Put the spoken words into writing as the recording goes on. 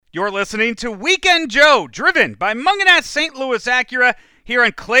You're listening to Weekend Joe, driven by Mungenast St. Louis Acura here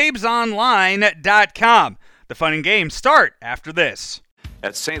on ClaibsOnline.com. The fun and games start after this.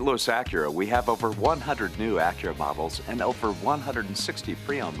 At St. Louis Acura, we have over 100 new Acura models and over 160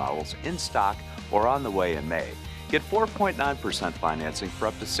 pre-owned models in stock or on the way in May. Get 4.9% financing for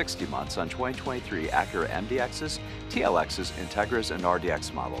up to 60 months on 2023 Acura MDXs, TLXs, Integras, and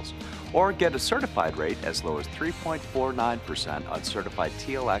RDX models. Or get a certified rate as low as 3.49% on certified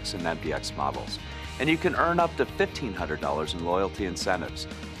TLX and MDX models. And you can earn up to $1,500 in loyalty incentives.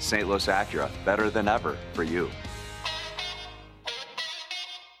 St. Louis Acura, better than ever for you.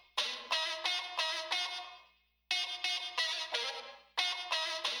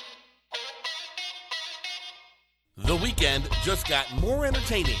 The weekend just got more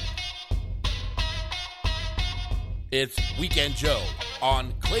entertaining. It's Weekend Joe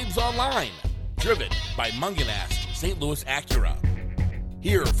on Claibs Online, driven by Mungenast St. Louis Acura.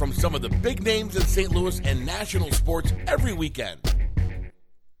 Hear from some of the big names in St. Louis and national sports every weekend.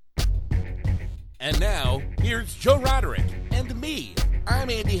 And now, here's Joe Roderick and me. I'm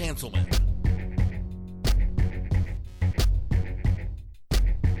Andy Hanselman.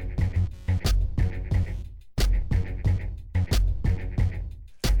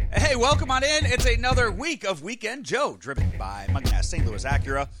 Hey, welcome on in. It's another week of Weekend Joe, driven by Mungenast St. Louis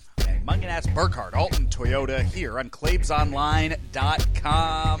Acura and Mungenast Burkard, Alton Toyota, here on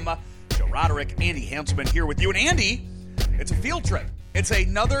ClaibsOnline.com. Joe Roderick, Andy Hanselman here with you. And Andy, it's a field trip. It's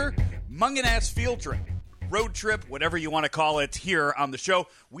another Mungenast field trip, road trip, whatever you want to call it, here on the show.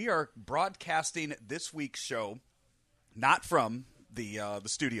 We are broadcasting this week's show not from the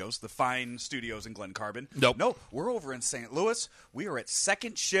studios, the fine studios in Glen Carbon. Nope. No, we're over in St. Louis. We are at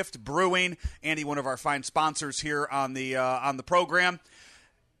Second Shift Brewing. Andy, one of our fine sponsors here on the program.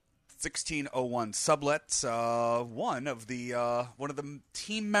 1601 Sublet, one of the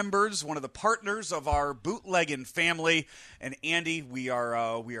team members, one of the partners of our bootlegging family. And Andy, we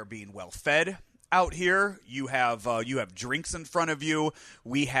are being well fed out here. You have drinks in front of you.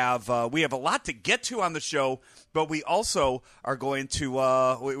 We have a lot to get to on the show, but we also are going to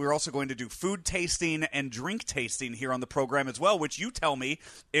we're also going to do food tasting and drink tasting here on the program as well, which you tell me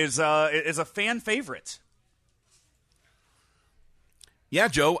is a fan favorite. Yeah,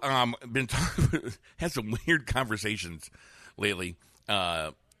 Joe. Been had some weird conversations lately.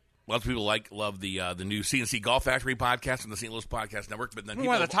 Lots of people love the new CNC Golf Factory podcast and the St. Louis Podcast Network. But then we're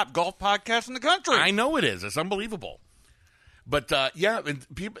one of the top golf podcasts in the country. I know it is. It's unbelievable. But but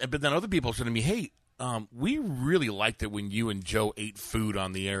then other people said to me, "Hey, we really liked it when you and Joe ate food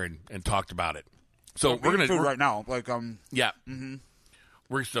on the air and talked about it." So we're gonna food right now, yeah. Mm-hmm.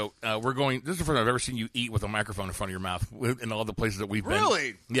 We're going. This is the first time I've ever seen you eat with a microphone in front of your mouth in all the places that we've been.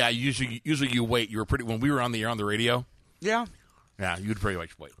 Really? Yeah. Usually you wait. You were pretty when we were on the air on the radio. Yeah. Yeah, you'd pretty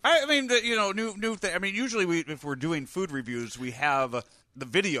much wait. I mean, new thing. I mean, usually if we're doing food reviews, we have the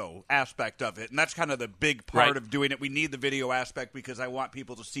video aspect of it, and that's kind of the big part of doing it. We need the video aspect because I want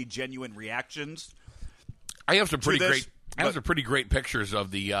people to see genuine reactions. I have some pretty great pictures of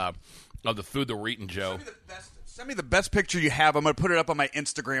the food that we're eating, Joe. Send me the best picture you have. I'm going to put it up on my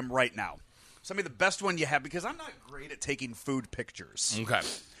Instagram right now. Send me the best one you have because I'm not great at taking food pictures. Okay.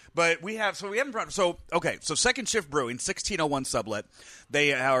 But so Second Shift Brewing, 1601 Sublet,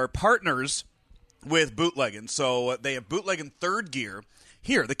 they are partners with Bootlegging. So they have Bootlegging Third Gear.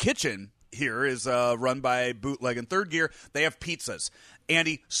 Here, the kitchen here is run by Bootlegging Third Gear. They have pizzas.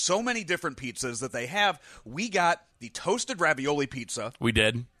 Andy, so many different pizzas that they have. We got the toasted ravioli pizza. We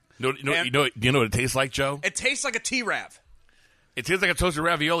did. Do you know what it tastes like, Joe? It tastes like a T-Rav. It tastes like a toasted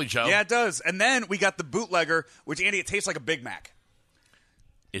ravioli, Joe. Yeah, it does. And then we got the Bootlegger, which, Andy, it tastes like a Big Mac.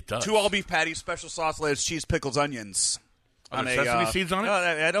 It does. 2 all-beef patties, special sauce, lettuce, cheese, pickles, onions. Are there sesame seeds on it?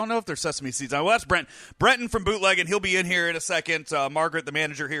 I don't know if there's sesame seeds on it. Well, that's Brent. Brenton from Bootlegging. He'll be in here in a second. Margaret, the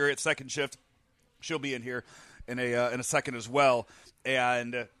manager here at Second Shift, she'll be in here in a second as well.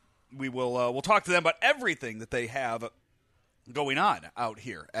 And we'll talk to them about everything that they have going on out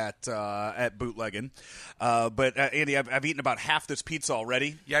here at Bootlegging. But Andy, I've eaten about half this pizza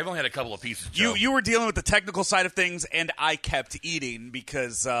already. Yeah, I've only had a couple of pieces, Joe. You were dealing with the technical side of things, and I kept eating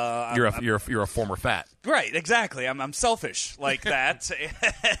because you're a former fat. Right, exactly. I'm selfish like that.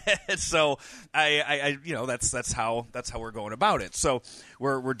 So I that's how we're going about it. So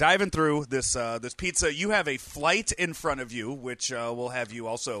we're diving through this pizza. You have a flight in front of you, which we'll have you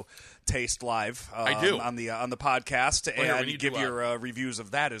also taste live. I do on the podcast and give your reviews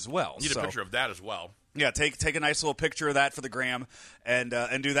of that as well. Need a picture of that as well. Yeah, take a nice little picture of that for the gram and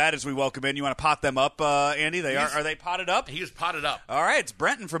do that as we welcome in. You want to pot them up, Andy? Are they potted up? He is potted up. All right, it's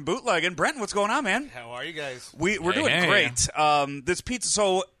Brenton from Bootlegging. Brenton, what's going on, man? How are you guys? We're doing great. This pizza.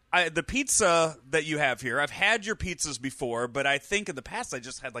 So the pizza that you have here, I've had your pizzas before, but I think in the past I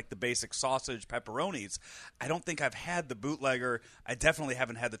just had like the basic sausage pepperonis. I don't think I've had the bootlegger. I definitely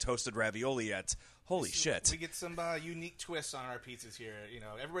haven't had the toasted ravioli yet. Holy shit. We get some unique twists on our pizzas here. You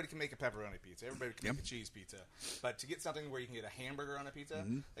know, everybody can make a pepperoni pizza. Everybody can make a cheese pizza. But to get something where you can get a hamburger on a pizza,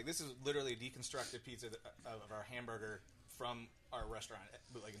 like this is literally a deconstructed pizza of our hamburger from our restaurant at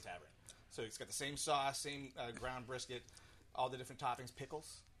Bootleg and Tavern. So it's got the same sauce, same ground brisket, all the different toppings,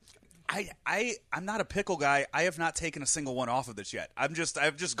 pickles. I'm not a pickle guy. I have not taken a single one off of this yet. I've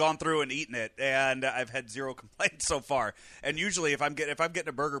just gone through and eaten it, and I've had zero complaints so far. And usually, if I'm getting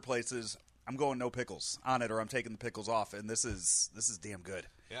to burger places, I'm going no pickles on it, or I'm taking the pickles off. And this is damn good.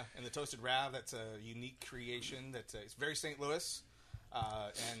 Yeah, and the toasted rav, that's a unique creation. It's very St. Louis,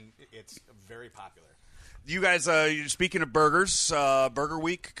 and it's very popular. You guys, speaking of burgers, Burger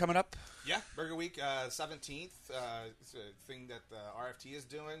Week coming up. Yeah, Burger Week 17th. It's a thing that the RFT is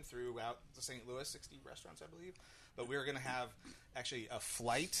doing throughout the St. Louis, 60 restaurants, I believe. But we're going to have actually a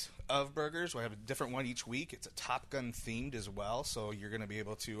flight of burgers. We'll have a different one each week. It's a Top Gun themed as well, so you're going to be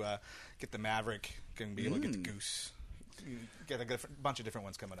able to get the Maverick, going to be able to get the Goose. Get a bunch of different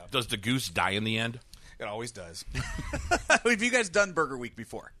ones coming up. Does the goose die in the end? It always does. Have you guys done Burger Week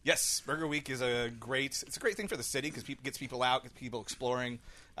before? Yes, Burger Week is a great thing for the city because it gets people out, gets people exploring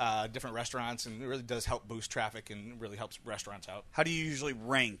different restaurants, and it really does help boost traffic and really helps restaurants out. How do you usually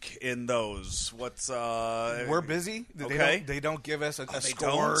rank in those? What's We're busy. Okay. They don't give us a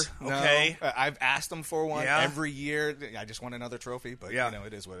score. Don't? No. Okay. I've asked them for one every year. I just want another trophy, but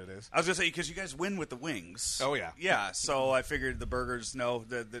it is what it is. I was going to say, because you guys win with the wings. Oh, yeah. Yeah, so I figured the burgers,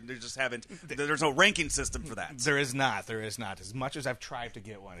 they just haven't. There's no ranking system for that. There is not. As much as I've tried to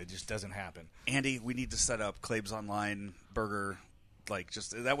get one, it just doesn't happen. Andy, we need to set up Claib's Online burger. Like,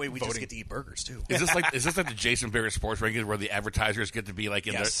 just that way we just get to eat burgers too. Is this like the Jason Barrett sports rankings where the advertisers get to be like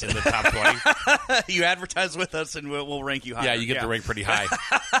in the top 20? You advertise with us and we'll rank you higher. Yeah, you get to rank pretty high.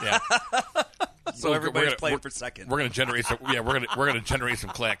 Yeah. So everybody's playing for second. We're going to generate some. Yeah, we're going to generate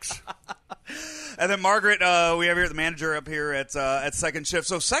some clicks. And then Margaret, we have here the manager up here at Second Shift.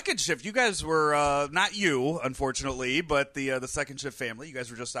 So Second Shift, you guys were not you, unfortunately, but the Second Shift family. You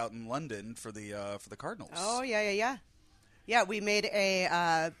guys were just out in London for the Cardinals. Oh yeah. Yeah, we made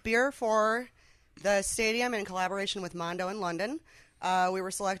a beer for the stadium in collaboration with Mondo in London. We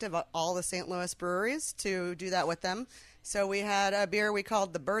were selected by all the St. Louis breweries to do that with them. So we had a beer we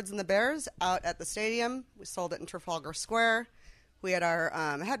called the Birds and the Bears out at the stadium. We sold it in Trafalgar Square. We had our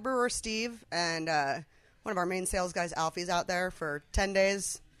head brewer, Steve, and one of our main sales guys, Alfie's, out there for 10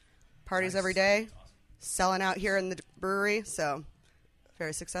 days, parties every day, selling out here in the brewery. So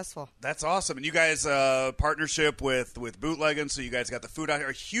very successful. That's awesome. And you guys, partnership with Bootlegging, so you guys got the food out here.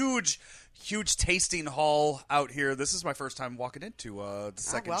 A huge tasting hall out here. This is my first time walking into the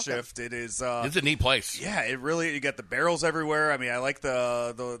Second Shift. It is. It's a neat place. Yeah, it really. You got the barrels everywhere. I mean, I like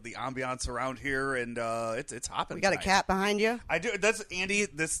the ambiance around here, and it's hopping. We got a cat behind you. I do. That's Andy.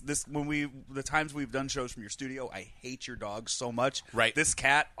 This the times we've done shows from your studio, I hate your dog so much. Right. This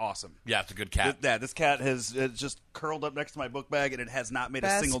cat, awesome. Yeah, it's a good cat. This cat has just curled up next to my book bag, and it has not made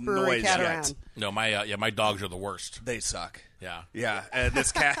Best a single brewery noise cat yet. around. No, my dogs are the worst. They suck. Yeah. And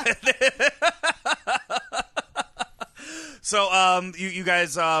this cat. So, you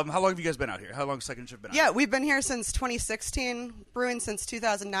guys, how long have you guys been out here? How long has Second Shift been out here? We've been here since 2016, brewing since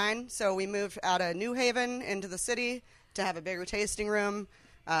 2009. So we moved out of New Haven into the city to have a bigger tasting room,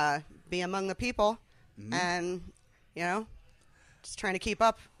 be among the people, and, just trying to keep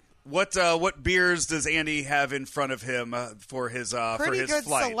up. What beers does Andy have in front of him for his Pretty for his good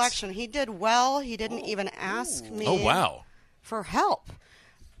flight? selection. He did well. He didn't even ask me for help.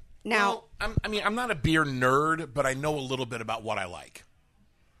 Now, well, I'm not a beer nerd, but I know a little bit about what I like.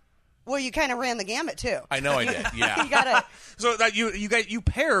 Well, you kind of ran the gamut too. I know I did. Yeah. You gotta. So that you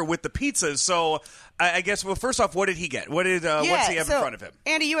pair with the pizzas. So I guess first off, what did he get? What's he have in front of him?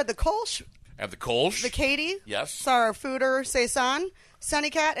 Andy, you had the Kolsch. I have the Kolsch. The Katie. Yes. It's our Fooder Saison.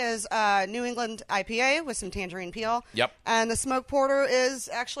 Sunny Cat is New England IPA with some tangerine peel. Yep. And the Smoke Porter is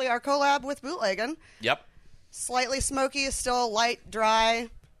actually our collab with Bootleggin'. Yep. Slightly smoky, still light, dry.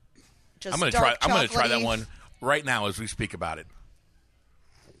 Just I'm gonna try that one right now as we speak about it.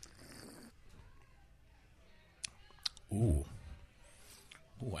 Ooh,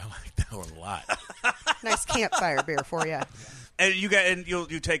 I like that one a lot. Nice campfire beer for you. And you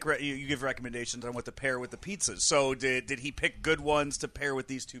give recommendations on what to pair with the pizzas. So did he pick good ones to pair with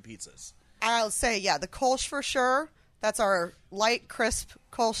these two pizzas? I'll say the Kolsch for sure. That's our light, crisp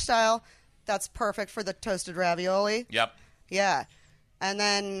Kolsch style. That's perfect for the toasted ravioli. Yep. Yeah. And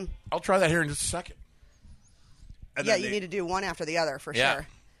then I'll try that here in just a second. you need to do one after the other for sure.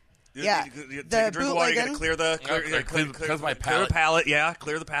 Yeah. Take a The drink of water. You got to bootlegging. clear the cleanse my clear the palate. Yeah,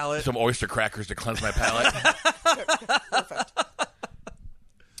 clear the palate. Some oyster crackers to cleanse my palate. Perfect.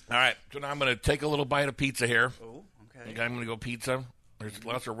 All right, so now I'm going to take a little bite of pizza here. Oh, okay. Okay, I'm going to go pizza. There's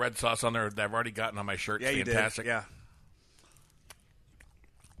lots of red sauce on there that I've already gotten on my shirt. Yeah, It's you fantastic. did. Yeah.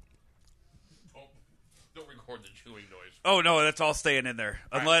 Oh, don't record the chewing noise. Oh no, that's all staying in there.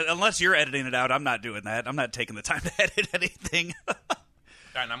 Unless you're editing it out, I'm not doing that. I'm not taking the time to edit anything. All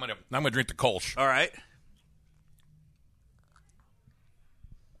right, now I'm gonna drink the Kolsch. All right.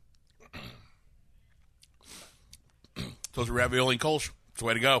 Those are ravioli and Kolsch. It's the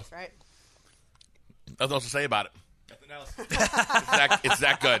way to go. That's right. Nothing else to say about it. Nothing else. It's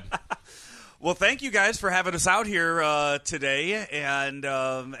that good. Well, thank you guys for having us out here today, and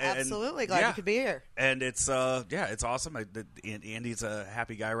Absolutely. Glad you could be here. And it's it's awesome. Andy's a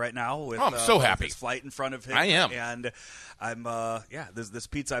happy guy right now. With, I'm so happy. With his flight in front of him. I am, and I'm this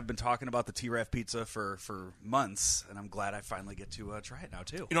pizza. I've been talking about the T-Ref pizza for months, and I'm glad I finally get to try it now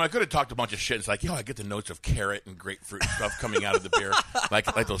too. You know, I could have talked a bunch of shit. It's like, I get the notes of carrot and grapefruit and stuff coming out of the beer, like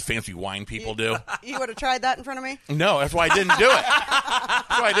those fancy wine people do. You would have tried that in front of me? No, that's why I didn't do it.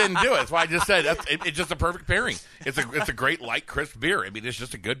 That's why I just said it's just a perfect pairing. It's a great light, crisp beer. I mean, it's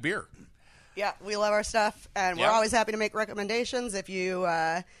just a good beer. Yeah, we love our stuff, and we're always happy to make recommendations. If you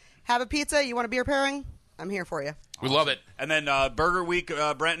have a pizza, you want a beer pairing, I'm here for you. We love it. And then Burger Week,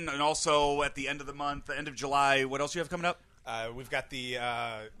 Brenton, and also at the end of the month, the end of July, what else do you have coming up? We've got the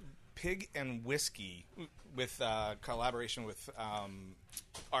Pig and Whiskey with collaboration with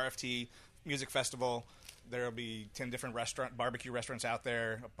RFT Music Festival. There will be 10 different barbecue restaurants out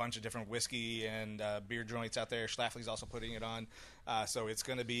there, a bunch of different whiskey and beer joints out there. Schlafly's also putting it on. So it's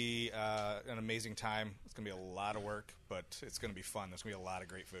going to be an amazing time. It's going to be a lot of work, but it's going to be fun. There's going to be a lot of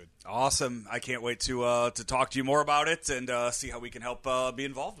great food. Awesome. I can't wait to talk to you more about it and see how we can help be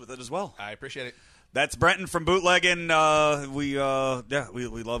involved with it as well. I appreciate it. That's Brenton from Bootlegging. We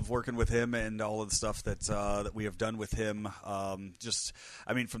love working with him and all of the stuff that we have done with him. From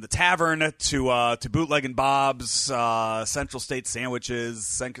the tavern to Bootlegging Bob's, Central State Sandwiches,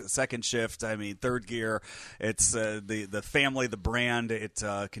 Second Shift. I mean, Third Gear. It's the family, the brand. It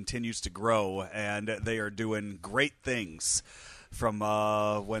continues to grow, and they are doing great things. From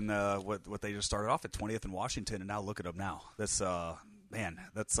what they just started off at 20th and Washington, and now look at them now.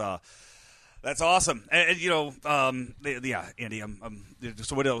 That's awesome. And Andy,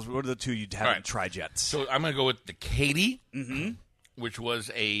 so what else? What are the two you haven't tried yet? So I'm going to go with the Katie, which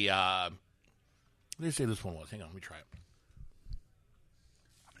was a, what did they say this one was? Hang on, let me try it.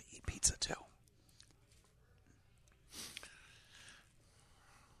 I'm going to eat pizza, too.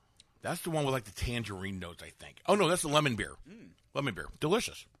 That's the one with, like, the tangerine notes, I think. Oh, no, that's the lemon beer. Lemon beer.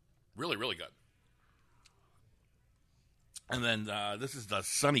 Delicious. Really, really good. And then this is the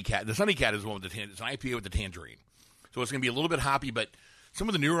Sunny Cat. The Sunny Cat is the one with the tangerine. It's an IPA with the tangerine. So it's going to be a little bit hoppy, but some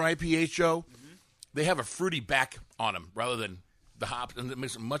of the newer IPAs, Joe, they have a fruity back on them rather than the hops, and it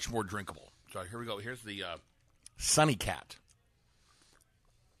makes them much more drinkable. So here we go. Here's the Sunny Cat.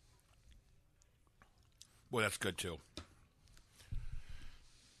 Boy, that's good, too.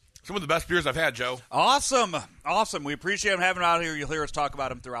 Some of the best beers I've had, Joe. Awesome. We appreciate him having him out here. You'll hear us talk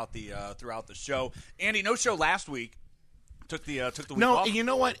about him throughout the show. Andy, no show last week. Took the week off. No, you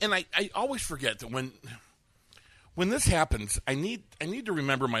know what? And I always forget that when this happens, I need to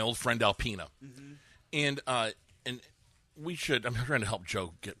remember my old friend Alpina, and we should. I'm trying to help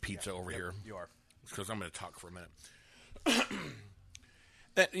Joe get pizza over here. You are, because I'm going to talk for a minute.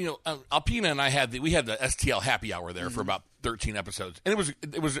 Alpina and I had the STL happy hour there for about 13 episodes, and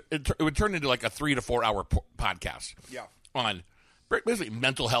it would turn into like a 3 to 4 hour podcast. Yeah, on basically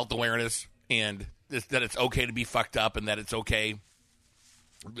mental health awareness and that it's okay to be fucked up and that it's okay,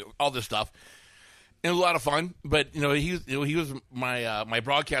 all this stuff. And it was a lot of fun, but he was my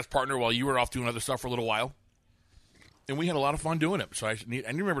broadcast partner while you were off doing other stuff for a little while, and we had a lot of fun doing it. So I need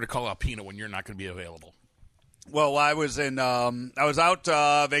to remember to call Alpina when you're not going to be available. Well, I was out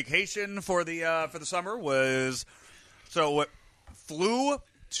vacation for the summer. Flew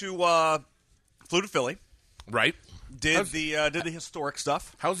to Philly. Right. Did the historic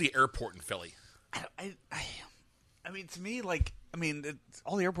stuff. How's the airport in Philly? I mean, to me,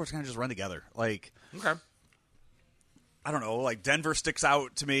 all the airports kind of just run together. Like, okay, I don't know. Like Denver sticks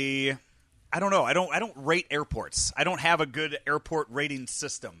out to me. I don't know. I don't rate airports. I don't have a good airport rating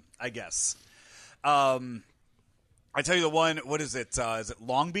system, I guess. I tell you the one. What is it? Is it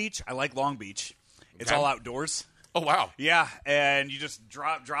Long Beach? I like Long Beach. It's all outdoors. Oh, wow. Yeah, and you just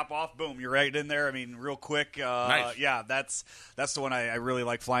drop off, boom, you're right in there. I mean, real quick. Nice. Yeah, that's the one I really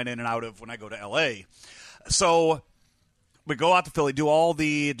like flying in and out of when I go to L.A. So But go out to Philly, do all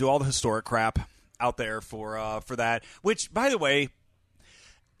the historic crap out there for that. Which, by the way,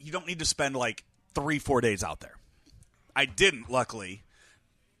 you don't need to spend like 3-4 days out there. I didn't, luckily,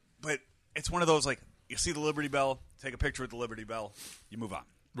 but it's one of those, like, you see the Liberty Bell, take a picture with the Liberty Bell, you move on.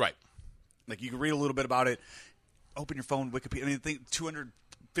 Right. Like, you can read a little bit about it, open your phone, Wikipedia. I mean, think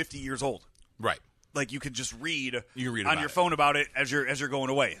 250 years old. Right. Like, you could just read on your phone about it as you're going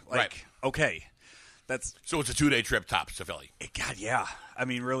away. Like, right. Okay. So it's a 2-day trip tops to Philly. God, yeah. I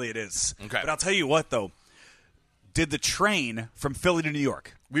mean, really it is. Okay. But I'll tell you what, though. Did the train from Philly to New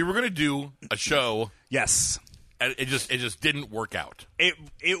York. We were going to do a show. Yes. And it just didn't work out.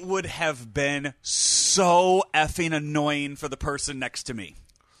 It would have been so effing annoying for the person next to me.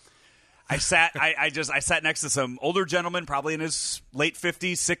 I sat next to some older gentleman, probably in his late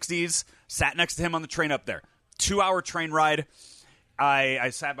 50s, 60s, sat next to him on the train up there. 2-hour train ride.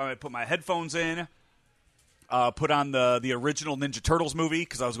 I put my headphones in, put on the original Ninja Turtles movie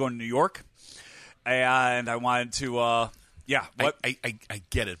because I was going to New York. And I wanted to, What? I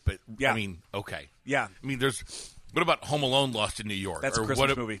get it, but yeah. I mean, okay. Yeah. I mean, what about Home Alone Lost in New York? That's a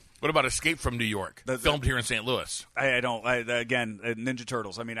Christmas movie. What about Escape from New York, filmed here in St. Louis? Ninja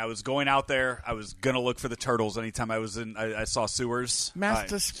Turtles. I mean, I was going out there. I was going to look for the turtles anytime I saw sewers.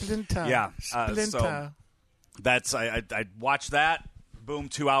 Master Splinter. Yeah. Splinter. So that's, I watched that. Boom,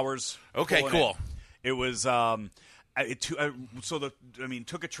 2 hours. Okay, cool. It was, took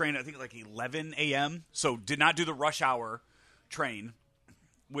a train, I think like 11 a.m., so did not do the rush hour train,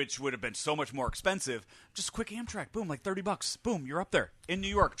 which would have been so much more expensive. Just quick Amtrak, boom, like $30. Boom, you're up there in New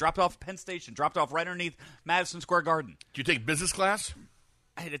York. Dropped off Penn Station, dropped off right underneath Madison Square Garden. Did you take business class?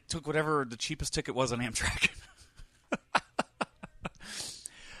 I took whatever the cheapest ticket was on Amtrak.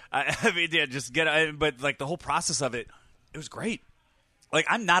 But like the whole process of it, it was great. Like,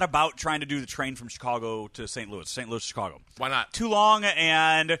 I'm not about trying to do the train from Chicago to St. Louis to Chicago. Why not? Too long,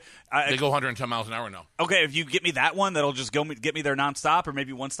 and they go 110 miles an hour now. Okay, if you get me that one, that'll just get me there nonstop, or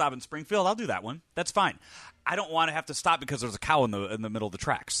maybe one stop in Springfield. I'll do that one. That's fine. I don't want to have to stop because there's a cow in the middle of the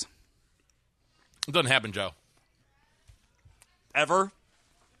tracks. It doesn't happen, Joe. Ever?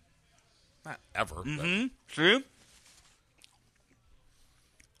 Not ever. Mm-hmm. See?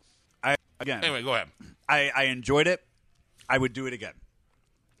 Anyway, go ahead. I enjoyed it. I would do it again.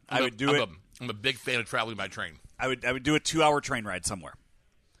 I'm a big fan of traveling by train. I would do a 2-hour train ride somewhere.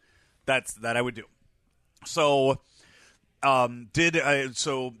 That I would do. So went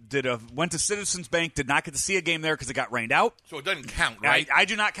to Citizens Bank. Did not get to see a game there because it got rained out. So it doesn't count, right? I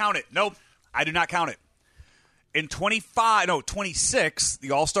do not count it. Nope, I do not count it. In 26,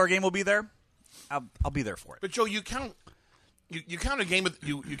 the All-Star game will be there. I'll be there for it. But Joe, you count a game with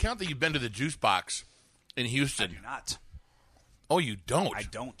you count that you've been to the Juice Box in Houston. I do not. Oh, you don't? I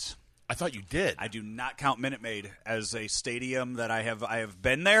don't. I thought you did. I do not count Minute Maid as a stadium that I have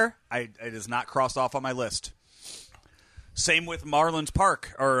been there. It is not crossed off on my list. Same with Marlins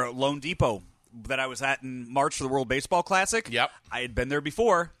Park or Lone Depot that I was at in March for the World Baseball Classic. Yep. I had been there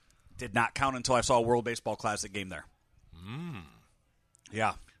before. Did not count until I saw a World Baseball Classic game there.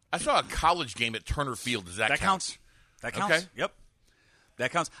 Yeah. I saw a college game at Turner Field. Does that count? Counts. That counts. Okay. Yep.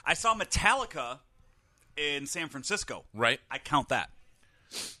 That counts. I saw Metallica in San Francisco. Right. I count that.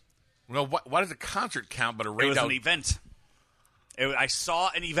 Well, why does a concert count but a rained It was out? an event. I saw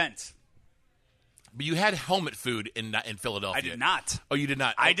an event. But you had helmet food in Philadelphia. I did not. Oh, you did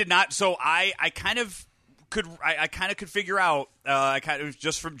not? I did not. So I kind of could figure out,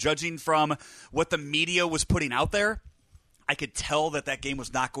 just from judging from what the media was putting out there, I could tell that game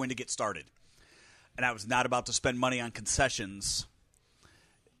was not going to get started. And I was not about to spend money on concessions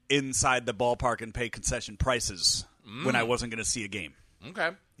inside the ballpark and pay concession prices when I wasn't going to see a game. Okay.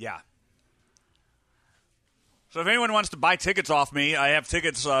 Yeah. So if anyone wants to buy tickets off me, I have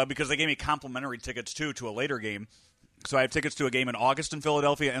tickets because they gave me complimentary tickets, too, to a later game. So I have tickets to a game in August in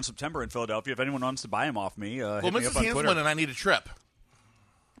Philadelphia and September in Philadelphia. If anyone wants to buy them off me, hit me up on Mrs. Twitter. Hanselman and I need a trip.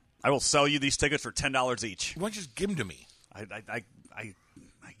 I will sell you these tickets for $10 each. Why don't you just give them to me? I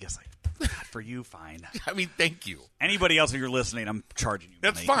guess for you, fine. I mean, thank you. Anybody else, if you're listening, I'm charging you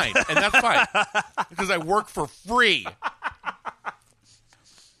money. That's fine, and that's fine because I work for free.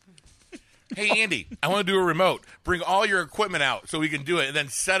 Hey, Andy, I want to do a remote. Bring all your equipment out so we can do it, and then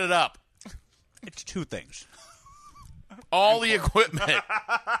set it up. It's two things. All the equipment.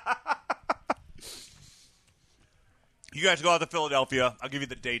 You guys go out to Philadelphia. I'll give you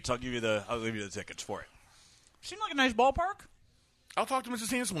the dates. I'll give you the tickets for it. Seemed like a nice ballpark. I'll talk to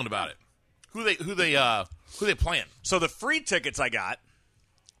Mrs. Hanselman about it. Who they playing? So the free tickets I got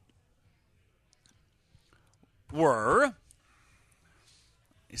were,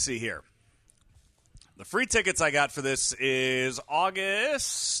 you see here, The free tickets I got for this is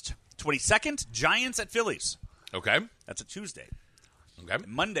August 22nd, Giants at Phillies. Okay. That's a Tuesday. Okay.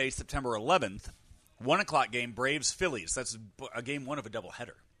 Monday, September 11th, 1 o'clock game, Braves-Phillies. That's a game one of a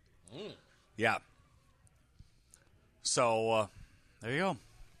doubleheader. Yeah. So, there you go.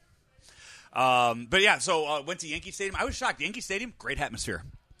 But yeah, so went to Yankee Stadium. I was shocked. Yankee Stadium, great atmosphere.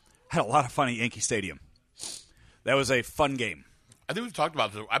 Had a lot of fun at Yankee Stadium. That was a fun game. I think we've talked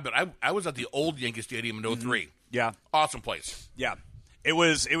about this. I was at the old Yankee Stadium in 03. Yeah. Awesome place. Yeah. It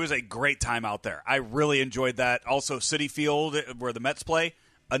was a great time out there. I really enjoyed that. Also, Citi Field, where the Mets play,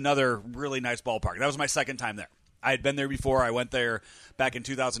 another really nice ballpark. That was my second time there. I had been there before. I went there back in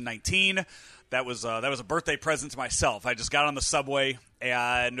 2019. That was a birthday present to myself. I just got on the subway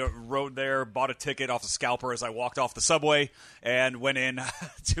and rode there, bought a ticket off the scalper as I walked off the subway, and went in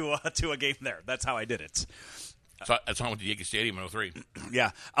to a game there. That's how I did it. So that's how I went to Yankee Stadium in 03. Yeah.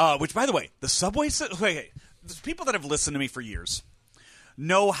 Which, by the way, the subway. Wait, there's people that have listened to me for years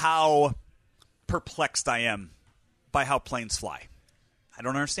know how perplexed I am by how planes fly. I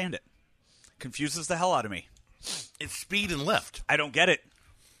don't understand it. Confuses the hell out of me. It's speed and lift. I don't get it.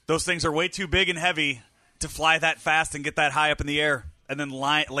 Those things are way too big and heavy to fly that fast and get that high up in the air and then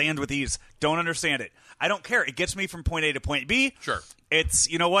land with ease. Don't understand it. I don't care. It gets me from point A to point B. Sure. It's,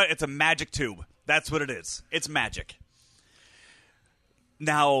 you know what? It's a magic tube. That's what it is. It's magic.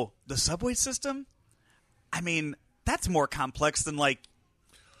 Now, the subway system, I mean, that's more complex than, like,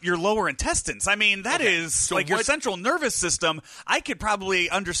 your lower intestines. I mean, that is So like your central nervous system. I could probably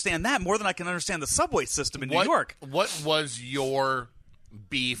understand that more than I can understand the subway system in New York. What was your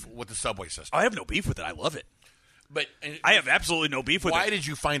beef with the subway system? I have no beef with it. I love it. But I have absolutely no beef with it. Why did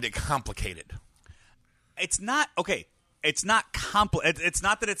you find it complicated? It's not okay. It's not It's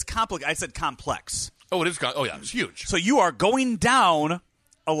not that it's complicated. I said complex. Oh, it is. Oh, yeah, it's huge. So you are going down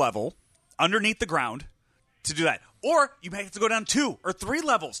a level underneath the ground to do that, or you may have to go down 2 or 3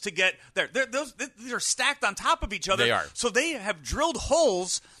 levels to get there. These are stacked on top of each other. They are. So they have drilled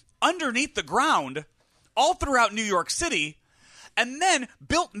holes underneath the ground all throughout New York City, and then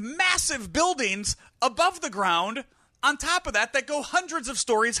built massive buildings above the ground on top of that go hundreds of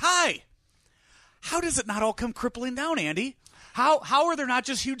stories high. How does it not all come crippling down, Andy? How are there not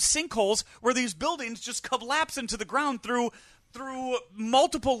just huge sinkholes where these buildings just collapse into the ground through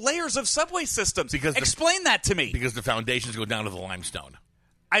multiple layers of subway systems? Explain that to me. Because the foundations go down to the limestone.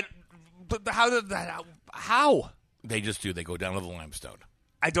 But how? They just do. They go down to the limestone.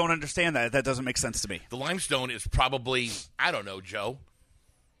 I don't understand that. That doesn't make sense to me. The limestone is probably, I don't know, Joe,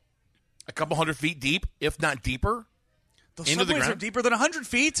 a couple hundred feet deep, if not deeper. Those subways are deeper than 100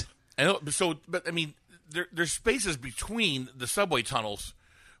 feet. I know, but I mean, there's spaces between the subway tunnels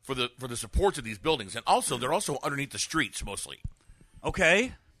for the supports of these buildings, and also they're also underneath the streets mostly.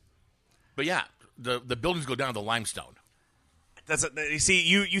 Okay. But yeah, the buildings go down to limestone. You see,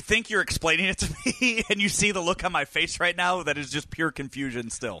 you think you're explaining it to me, and you see the look on my face right now that is just pure confusion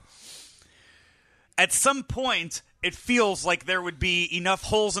still. At some point, it feels like there would be enough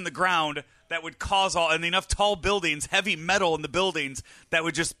holes in the ground that would cause and enough tall buildings, heavy metal in the buildings, that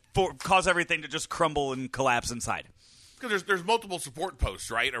would just cause everything to just crumble and collapse inside. Because there's multiple support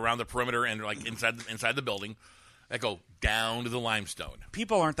posts, right, around the perimeter and like inside the building that go down to the limestone.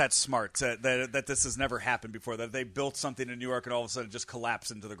 People aren't that smart that this has never happened before, that they built something in New York and all of a sudden it just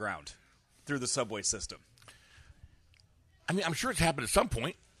collapsed into the ground through the subway system. I mean, I'm sure it's happened at some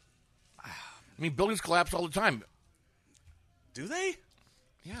point. I mean, buildings collapse all the time. Do they?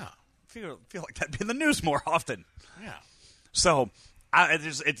 Yeah. I feel like that'd be in the news more often. Yeah. So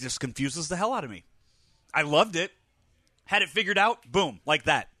it just confuses the hell out of me. I loved it. Had it figured out. Boom. Like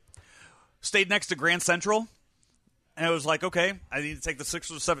that. Stayed next to Grand Central. And it was like, okay, I need to take the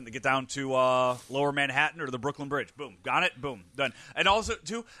 6 or 7 to get down to Lower Manhattan or the Brooklyn Bridge. Boom. Got it. Boom. Done. And also,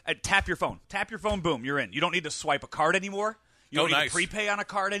 too, tap your phone. Tap your phone. Boom. You're in. You don't need to swipe a card anymore. You don't need to prepay on a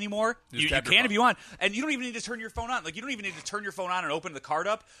card anymore. You can if you want. And you don't even need to turn your phone on. Like, you don't even need to turn your phone on and open the card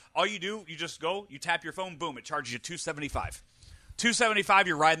up. All you do, you just go, you tap your phone, boom, it charges you $275. $275,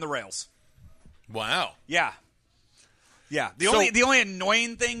 you're riding the rails. Wow. Yeah. Yeah. The only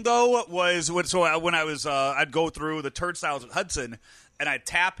annoying thing, though, was when I was I'd go through the turnstiles at Hudson, and I'd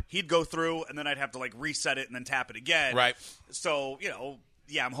tap, he'd go through, and then I'd have to, like, reset it and then tap it again. Right. So,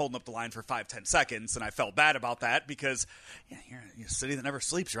 yeah, I'm holding up the line for 5-10 seconds, and I felt bad about that because you're a city that never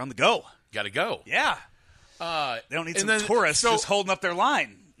sleeps. You're on the go. Got to go. Yeah. They don't need some tourists just holding up their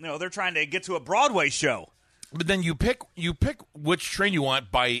line. They're trying to get to a Broadway show. But then you pick which train you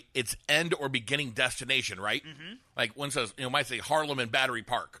want by its end or beginning destination, right? Mm-hmm. Like one says, might say Harlem and Battery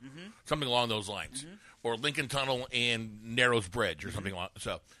Park, something along those lines, or Lincoln Tunnel and Narrows Bridge, or something along.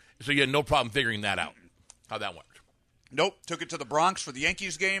 So you had no problem figuring that out. How that went? Nope. Took it to the Bronx for the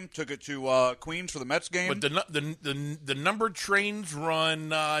Yankees game. Took it to Queens for the Mets game. But the numbered trains run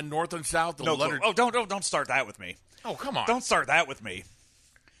north and south. No, don't start that with me. Oh, come on. Don't start that with me.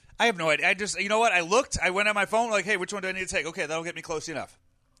 I have no idea. I just, you know what? I looked. I went on my phone like, hey, which one do I need to take? Okay, that'll get me close enough.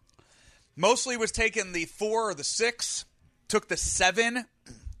 Mostly was taking the 4 or the 6. Took the 7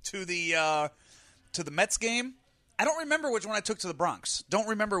 to the Mets game. I don't remember which one I took to the Bronx. Don't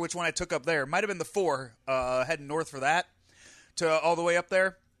remember which one I took up there. Might have been the 4, heading north for that, to all the way up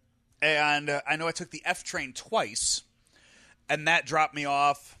there. And I know I took the F train twice, and that dropped me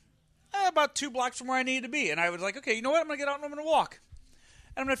off about 2 blocks from where I needed to be. And I was like, okay, you know what? I'm going to get out and I'm going to walk.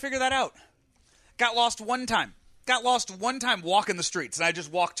 And I'm going to figure that out. Got lost one time. Walking the streets, and I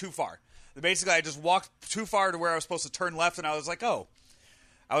just walked too far. Basically, I just walked too far to where I was supposed to turn left, and I was like, oh.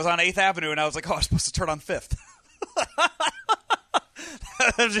 I was on 8th Avenue, and I was like, oh, I was supposed to turn on 5th.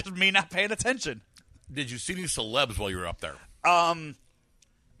 That was just me not paying attention. Did you see any celebs while you were up there?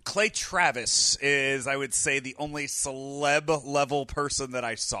 Clay Travis is, I would say, the only celeb-level person that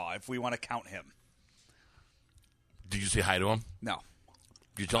I saw, if we want to count him. Did you say hi to him? No.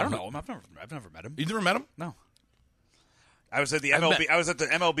 Did you tell I him? don't know him. I've never met him. You never met him? No. I was at the MLB. I was at the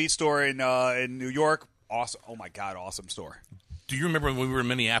MLB store in New York. Awesome! Oh my God, awesome store. Do you remember when we were in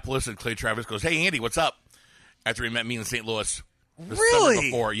Minneapolis and Clay Travis goes, "Hey Andy, what's up?" After he met me in St. Louis. The Really? summer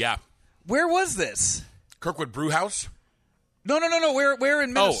before, yeah. Where was this? Kirkwood Brew House. No. Where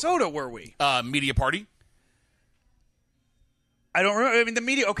in Minnesota were we? Media party. I don't remember. I mean, the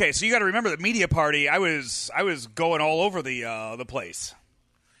media. Okay, so you got to remember the media party. I was going all over the place.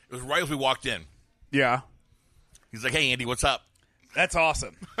 It was right as we walked in. Yeah. He's like, "Hey Andy, what's up?" That's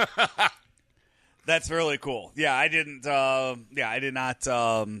awesome. That's really cool. Yeah, I didn't. I did not.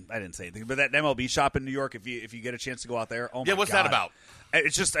 I didn't say anything. But that MLB shop in New York, if you get a chance to go out there, oh my God. Yeah, what's that about?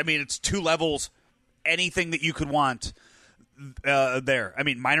 It's just. I mean, it's 2 levels. Anything that you could want there. I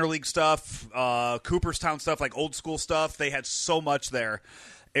mean, minor league stuff, Cooperstown stuff, like old school stuff. They had so much there.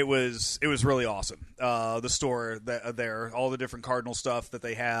 It was really awesome. The store there, all the different Cardinal stuff that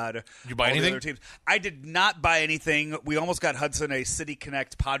they had. Did you buy anything? The other teams. I did not buy anything. We almost got Hudson a City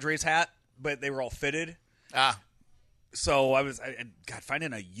Connect Padres hat, but they were all fitted. So God,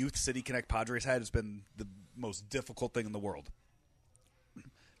 finding a youth City Connect Padres hat has been the most difficult thing in the world.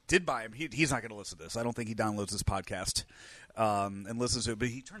 Did buy him. He's not going to listen to this. I don't think he downloads this podcast and listens to it, but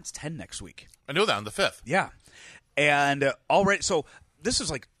he turns 10 next week. I know that, on the 5th. Yeah. And already, so this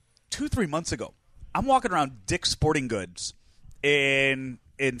is like 2-3 months ago. I'm walking around Dick's Sporting Goods in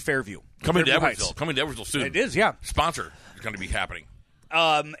Fairview. Coming to Heights. Edwardsville soon. It is, yeah. Sponsor is going to be happening.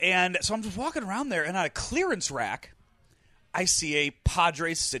 And so I'm just walking around there, and on a clearance rack, I see a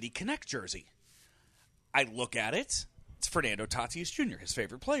Padres City Connect jersey. I look at it. It's Fernando Tatis Jr., his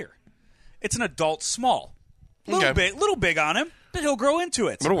favorite player. It's an adult small. Little big on him, but he'll grow into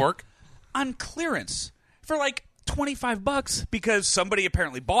it. It'll work. On clearance for like $25 because somebody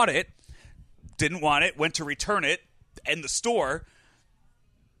apparently bought it, didn't want it, went to return it, and the store,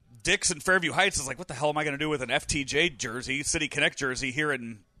 Dick's in Fairview Heights, is like, what the hell am I going to do with an FTJ jersey, City Connect jersey here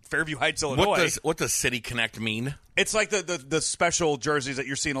in Fairview Heights, Illinois? What does City Connect mean? It's like the special jerseys that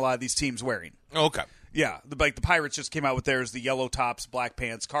you're seeing a lot of these teams wearing. Okay. Yeah, like the Pirates just came out with theirs, the yellow tops, black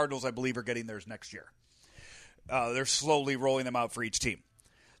pants. Cardinals, I believe, are getting theirs next year. They're slowly rolling them out for each team.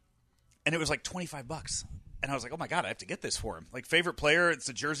 And it was like $25. And I was like, oh, my God, I have to get this for him. Like, favorite player, it's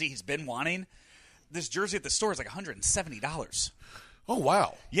a jersey he's been wanting. This jersey at the store is like $170. Oh,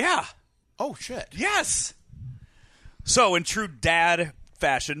 wow. Yeah. Oh, shit. Yes. So, in true dad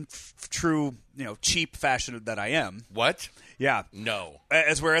fashion, true, cheap fashion that I am. What? Yeah. No.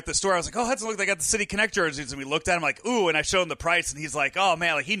 As we're at the store, I was like, oh, that's look, they got the City Connect jerseys. And we looked at him like, ooh, and I showed him the price, and he's like, oh,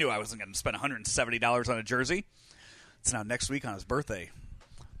 man, like he knew I wasn't going to spend $170 on a jersey. So now next week on his birthday,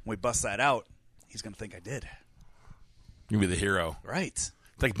 when we bust that out, he's going to think I did. You'll be the hero. Right. It's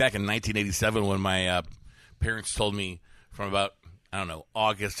like back in 1987 when my parents told me from about,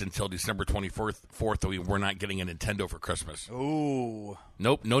 August until December 24th that we were not getting a Nintendo for Christmas. Ooh.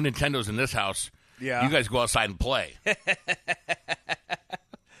 Nope, no Nintendos in this house. Yeah. You guys go outside and play.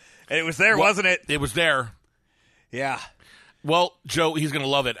 It was there, wasn't it? It was there. Yeah. Well, Joe, he's going to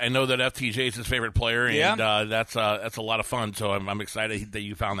love it. I know that FTJ is his favorite player, and that's a lot of fun. So I'm excited that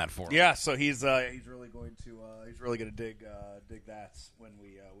you found that for him. Yeah. So he's really going to dig that when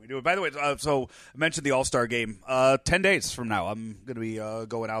we do it. By the way, so I mentioned the All-Star game. 10 days from now, I'm going to be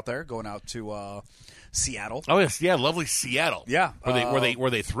going out to Seattle. Oh yes, yeah, lovely Seattle. Yeah, where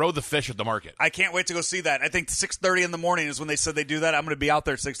they throw the fish at the market. I can't wait to go see that. I think 6:30 in the morning is when they said they do that. I'm going to be out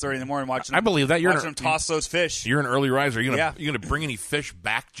there 6:30 in the morning watching. I believe that. Watching them toss those fish. You're an early riser. You going to bring any fish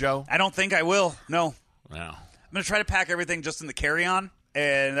back, Joe? I don't think I will. No. Yeah. I'm going to try to pack everything just in the carry-on,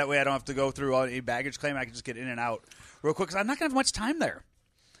 and that way I don't have to go through any baggage claim. I can just get in and out real quick because I'm not going to have much time there.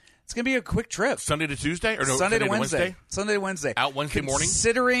 It's going to be a quick trip. Sunday to Tuesday? Or no, Sunday to Wednesday. Sunday to Wednesday. Out Wednesday morning?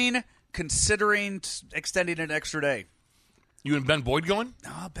 Considering extending an extra day. You and Ben Boyd going?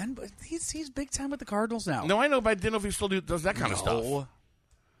 No, Ben, he's big time with the Cardinals now. No, I know, but I didn't know if he still does that kind of stuff.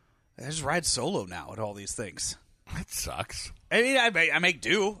 I just ride solo now at all these things. That sucks. I mean, I make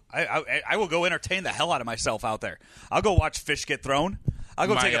do. I will go entertain the hell out of myself out there. I'll go watch fish get thrown. I'll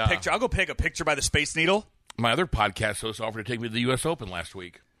go take a picture. I'll go take a picture by the Space Needle. My other podcast host offered to take me to the U.S. Open last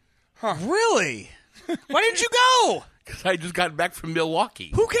week. Huh. Really? Why didn't you go? Because I just got back from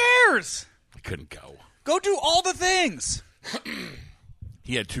Milwaukee. Who cares? I couldn't go. Go do all the things.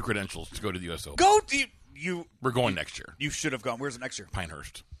 He had 2 credentials to go to the U.S. Open. Go. We're going next year. You should have gone. Where's it next year?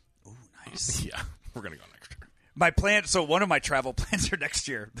 Pinehurst. Ooh, nice. Yeah, we're going to go next year. My plan. So one of my travel plans are next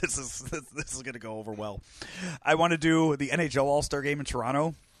year. This is going to go over well. I want to do the NHL All-Star Game in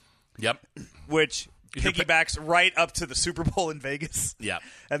Toronto. Yep. Which piggybacks right up to the Super Bowl in Vegas. Yeah.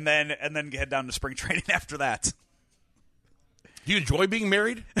 And then head down to spring training after that. Do you enjoy being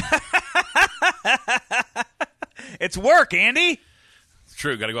married? It's work, Andy. It's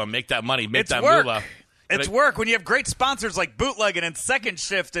true. Got to go and make that money. Make It's that work. moolah. It's work when you have great sponsors like Bootlegging and Second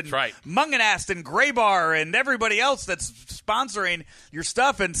Shift and right. Mungenast and Gray Bar and everybody else that's sponsoring your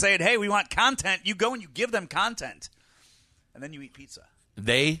stuff and saying, hey, we want content. You go and you give them content. And then you eat pizza.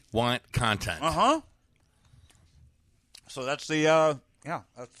 They want content. Uh-huh. So that's the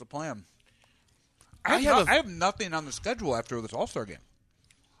that's the plan. I have nothing on the schedule after this All-Star game.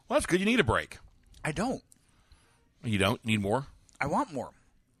 Well, that's good. You need a break. I don't. You don't? Need more? I want more.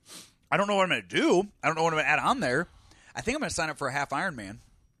 I don't know what I'm going to do. I don't know what I'm going to add on there. I think I'm going to sign up for a half Ironman.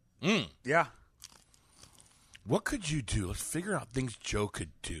 Yeah. What could you do? Let's figure out things Joe could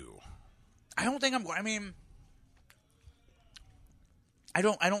do. I don't think I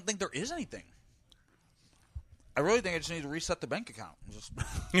don't think there is anything. I really think I just need to reset the bank account.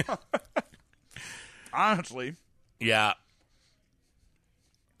 Honestly. Yeah.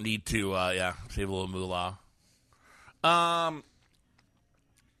 Need to, save a little moolah.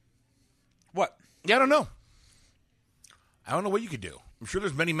 What? Yeah, I don't know. I don't know what you could do. I'm sure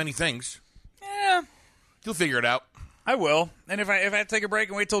there's many, many things. Yeah. You'll figure it out. I will. And if I take a break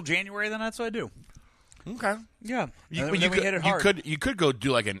and wait till January, then that's what I do. Okay. Yeah. You we hit it hard. You could go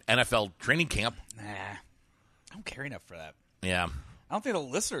do like an NFL training camp. Nah. I don't care enough for that. Yeah. I don't think the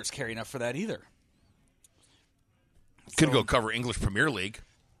listeners care enough for that either. Could go cover English Premier League.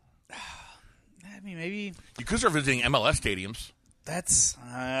 I mean, maybe. You could start visiting MLS stadiums. That's.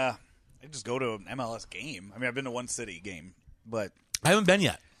 I just go to an MLS game. I mean, I've been to one city game, but. I haven't been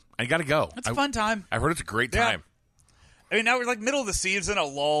yet. I got to go. It's a fun time. I've heard it's a great time. I mean, now we're like middle of the season, a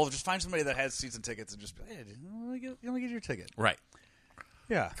lull. Just find somebody that has season tickets and just be, hey, let me get your ticket. Right.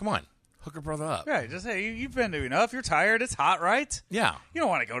 Yeah. Come on. Hook a brother up. Right. Just, hey, you've been to enough. You're tired. It's hot, right? Yeah. You don't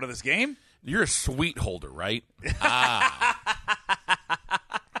want to go to this game. You're a sweet holder, right?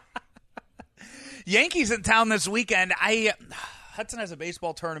 Yankees in town this weekend. Hudson has a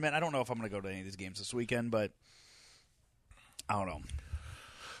baseball tournament. I don't know if I'm going to go to any of these games this weekend, but I don't know.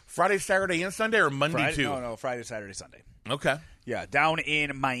 Friday, Saturday, and Sunday, or Monday too? No, Friday, Saturday, Sunday. Okay. Yeah, down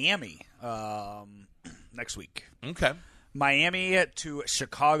in Miami next week. Okay. Miami to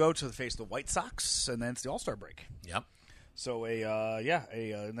Chicago to face the White Sox, and then it's the All-Star break. Yep. So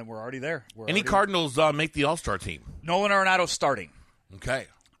and then we're already there. Cardinals make the All-Star team? Nolan Arenado starting. Okay.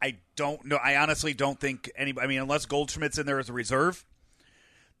 I don't know. I honestly don't think anybody. I mean, unless Goldschmidt's in there as a reserve,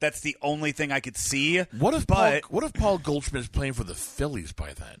 that's the only thing I could see. What if Paul Goldschmidt is playing for the Phillies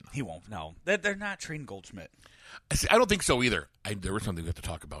by then? He won't. No, they're not trading Goldschmidt. I don't think so either. There was something we have to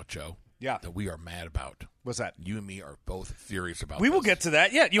talk about, Joe. Yeah. That we are mad about. What's that? You and me are both furious about. We will get to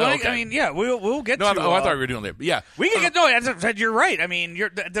that. Yeah. Okay. I mean, yeah. We'll get to. I thought we were doing that. Yeah. We can get. No, you're right. I mean,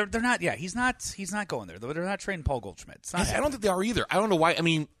 they're not. Yeah. He's not going there. They're not trading Paul Goldschmidt. I don't think they are either. I don't know why. I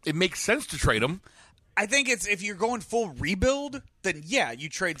mean, it makes sense to trade him. I think it's if you're going full rebuild, then yeah, you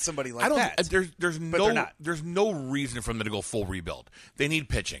trade somebody like that. There's no reason for them to go full rebuild. They need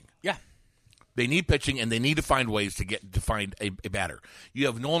pitching. Yeah. They need pitching, and they need to find ways to find a batter. You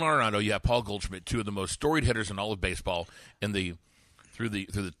have Nolan Arenado, you have Paul Goldschmidt, two of the most storied hitters in all of baseball through the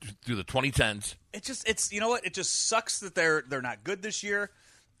 2010s. It's you know what? It just sucks that they're not good this year,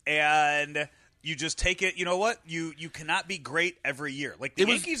 and you just take it. You know what? You cannot be great every year. Like the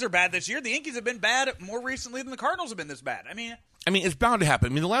Yankees are bad this year. The Yankees have been bad more recently than the Cardinals have been this bad. I mean, it's bound to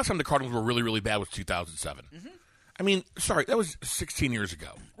happen. I mean, the last time the Cardinals were really, really bad was 2007. Mm-hmm. I mean, sorry, that was 16 years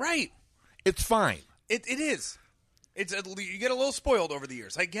ago. Right. It's fine. It is. You get a little spoiled over the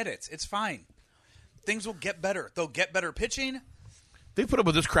years. I get it. It's fine. things will get better. They'll get better pitching. They put up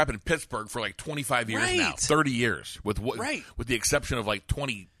with this crap in Pittsburgh for like 25 years now, 30 years, with the exception of like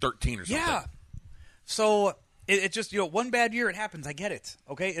 2013 or something. Yeah. So it just, one bad year, it happens. I get it.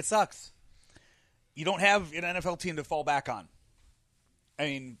 Okay, it sucks. You don't have an NFL team to fall back on. I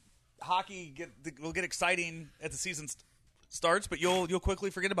mean, hockey will get exciting at the season starts, but you'll quickly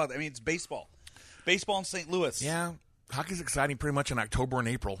forget about it. I mean, it's baseball. Baseball in St. Louis. Yeah, hockey's exciting pretty much in October and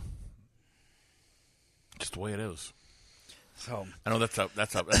April. Just the way it is. So I know that's a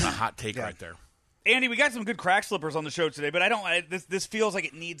hot take right there. Andy, we got some good crack slippers on the show today, but this feels like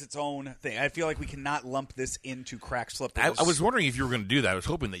it needs its own thing. I feel like we cannot lump this into crack slippers. I was wondering if you were going to do that. I was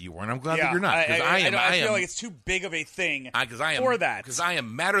hoping that you were, and I'm glad that you're not. I feel like it's too big of a thing for that. Because I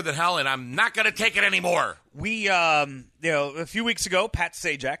am madder than hell, and I'm not going to take it anymore. We, a few weeks ago, Pat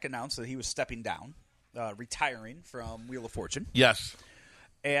Sajak announced that he was stepping down, retiring from Wheel of Fortune. Yes.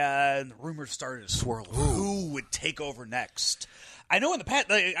 And rumors started to swirl. Who would take over next? I know in the past,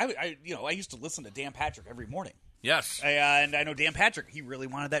 I used to listen to Dan Patrick every morning. Yes. And I know Dan Patrick, he really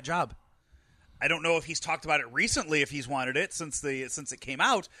wanted that job. I don't know if he's talked about it recently, if he's wanted it since it came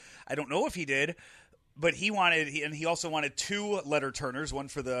out. I don't know if he did, but he also wanted 2 letter turners, one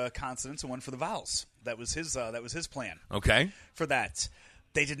for the consonants and one for the vowels. That was his plan. Okay. For that.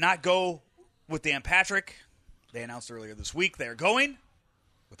 They did not go with Dan Patrick. They announced earlier this week they're going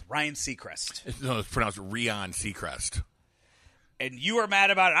with Ryan Seacrest. No, it's pronounced Ryan Seacrest. And you are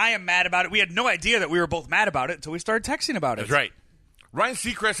mad about it. I am mad about it. We had no idea that we were both mad about it until we started texting about it. That's right. Ryan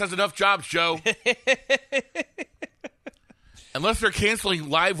Seacrest has enough jobs, Joe. Unless they're canceling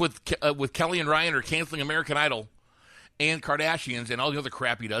Live with Kelly and Ryan or canceling American Idol and Kardashians and all the other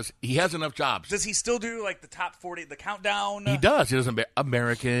crap he does, he has enough jobs. Does he still do like the top 40, the countdown? He does. He does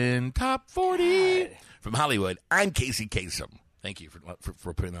American Top 40 from Hollywood. I'm Casey Kasem. Thank you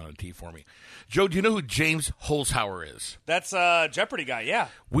for putting that on T for me. Joe, do you know who James Holzhauer is? That's Jeopardy guy, yeah.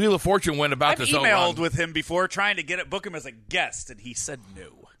 Wheel of Fortune went about this all wrong. I've emailed with him before trying to book him as a guest, and he said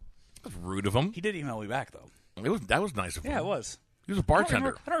no. That's rude of him. He did email me back, though. That was nice of him. Yeah, it was. He was a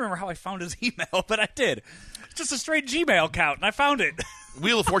bartender. I don't remember how I found his email, but I did. It's just a straight Gmail account, and I found it.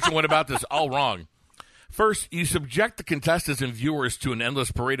 Wheel of Fortune went about this all wrong. First, you subject the contestants and viewers to an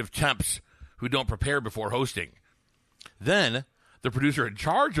endless parade of temps who don't prepare before hosting. Then the producer in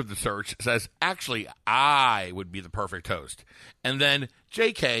charge of the search says, actually, I would be the perfect host. And then,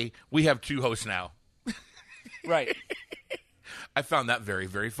 JK, we have 2 hosts now. Right. I found that very,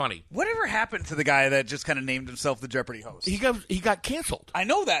 very funny. Whatever happened to the guy that just kind of named himself the Jeopardy host? He got canceled. I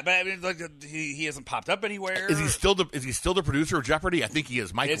know that, but I mean, like, he hasn't popped up anywhere. Is he still the producer of Jeopardy? I think he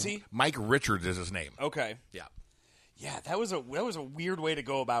is. Is he? Mike Richards is his name. Okay. Yeah. Yeah, that was a weird way to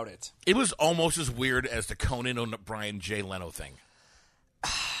go about it. It was almost as weird as the Conan O'Brien Jay Leno thing.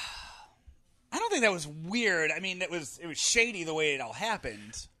 I don't think that was weird. I mean, it was shady the way it all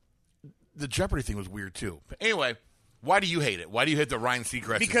happened. The Jeopardy thing was weird too. But anyway, why do you hate it? Why do you hate the Ryan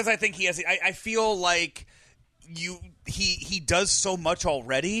Seacrest? Because I think he has. I feel like he does so much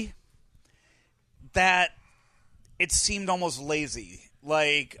already that it seemed almost lazy.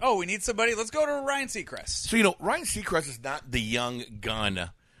 Like, oh, we need somebody. Let's go to Ryan Seacrest. So Ryan Seacrest is not the young gun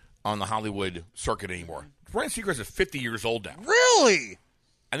on the Hollywood circuit anymore. Ryan Seacrest is 50 years old now. Really?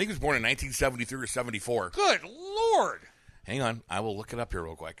 I think he was born in 1973 or 74. Good Lord. Hang on. I will look it up here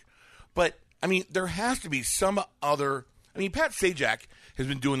real quick. But, I mean, there has to be some other... I mean, Pat Sajak has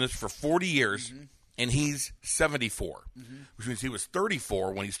been doing this for 40 years, and he's 74, which means he was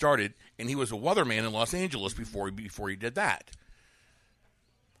 34 when he started, and he was a weatherman in Los Angeles before he did that.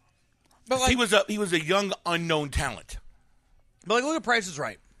 But he was a young, unknown talent. But, look at Price is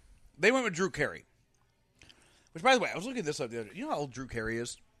Right. They went with Drew Carey. Which, by the way, I was looking this up the other day. You know how old Drew Carey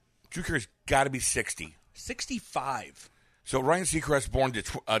is? Drew Carey's got to be 60. 65. So Ryan Seacrest born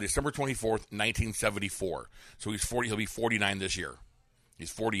December 24th, 1974. So he's 40. He'll be 49 this year. He's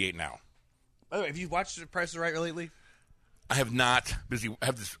 48 now. By the way, have you watched Price is Right lately? I have not. I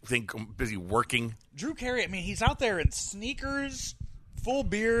have this thing busy working. Drew Carey, I mean, he's out there in sneakers, full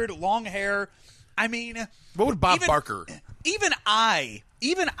beard, long hair. I mean, what would Bob Barker? Even I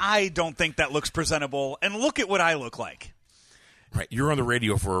don't think that looks presentable. And look at what I look like. Right, you're on the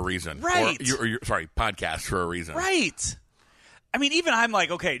radio for a reason. Right, sorry, podcast for a reason. Right. I mean, even I'm like,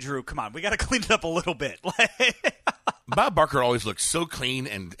 okay, Drew, come on, we got to clean it up a little bit. Bob Barker always looks so clean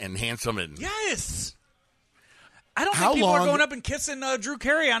and handsome and yes. I don't think people are going up and kissing Drew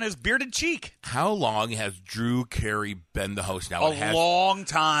Carey on his bearded cheek. How long has Drew Carey been the host now? A long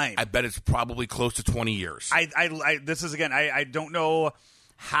time. I bet it's probably close to 20 years. This is, again, I don't know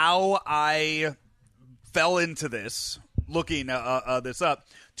how I fell into this, looking this up.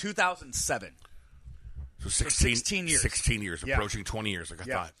 2007. So 16 years. 16 years, Yeah. approaching 20 years, like I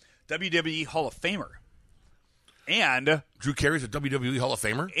thought. WWE Hall of Famer. And Drew Carey's a WWE Hall of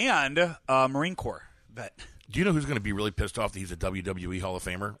Famer? And Marine Corps vet. Do you know who's going to be really pissed off that he's a WWE Hall of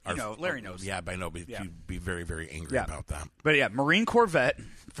Famer? Larry knows. Yeah, I know, but he'd be very, very angry about that. But yeah, Marine Corps vet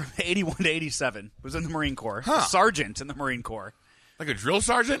from 81 to 87 was in the Marine Corps. Huh. Sergeant in the Marine Corps. Like a drill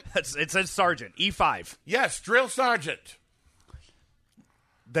sergeant? It says sergeant, E5. Yes, drill sergeant.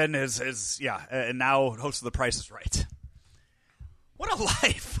 Then and now host of The Price is Right. What a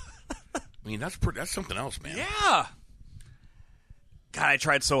life. I mean, that's something else, man. Yeah. God, I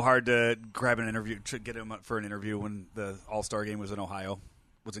tried so hard to grab an interview, to get him up for an interview when the All-Star game was in Ohio,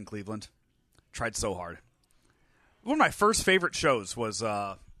 was in Cleveland. Tried so hard. One of my first favorite shows was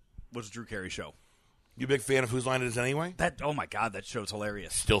Drew Carey's show. You a big fan of Whose Line It Is Anyway? Oh my God, that show's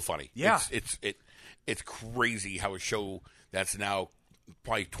hilarious. Still funny. Yeah. It's crazy how a show that's now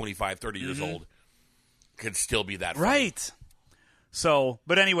probably 25, 30 years old can still be that funny. Right. So,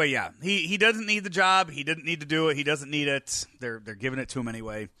 but anyway, yeah, he doesn't need the job. He didn't need to do it. He doesn't need it. They're giving it to him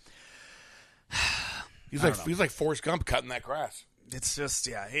anyway. He's like Forrest Gump cutting that grass. It's just,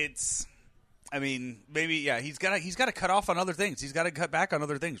 I mean, maybe, he's got to cut off on other things. He's got to cut back on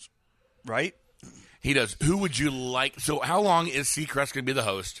other things, right? He does. Who would you like? So, how long is Seacrest going to be the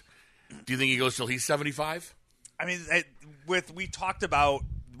host? Do you think he goes till he's 75? I mean, we talked about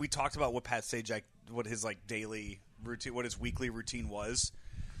what Pat Sajak, what his daily routine, what his weekly routine was.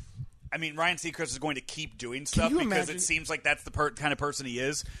 I mean, Ryan Seacrest is going to keep doing stuff because it seems like that's the kind of person he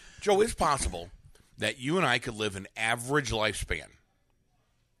is. Joe, it's possible that you and I could live an average lifespan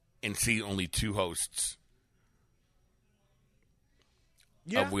and see only two hosts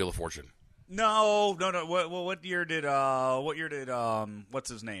of Wheel of Fortune. No. What year did what's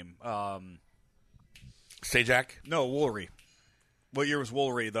his name? Sajak? No, Woolery. What year was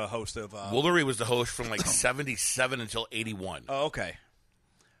Woolery the host of? Woolery was the host from 77 until 81. Oh, okay.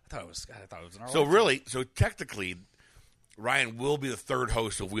 I thought it was an So really, technically, Ryan will be the third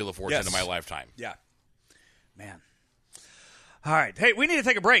host of Wheel of Fortune in my lifetime. Yeah. Man. All right. Hey, we need to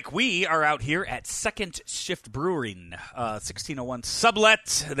take a break. We are out here at Second Shift Brewing, 1601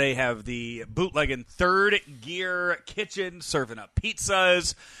 Sublet. They have the bootlegging third gear kitchen serving up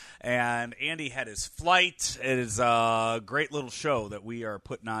pizzas. And Andy had his flight. It is a great little show that we are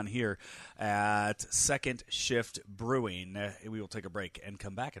putting on here at Second Shift Brewing. We will take a break and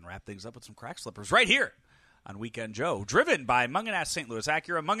come back and wrap things up with some crack slippers right here on Weekend Joe, driven by Mungenast St. Louis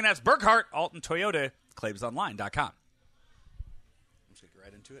Acura, Mungenast Burkard, Alton Toyota, ClaibsOnline.com. I'm just going to get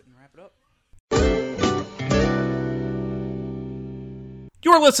right into it and wrap it up.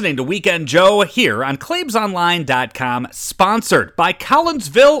 You're listening to Weekend Joe here on ClaibsOnline.com, sponsored by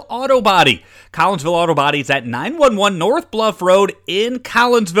Collinsville Auto Body. Collinsville Auto Body is at 911 North Bluff Road in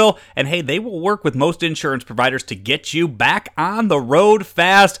Collinsville. And hey, they will work with most insurance providers to get you back on the road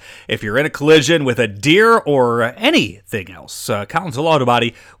fast. If you're in a collision with a deer or anything else, Collinsville Auto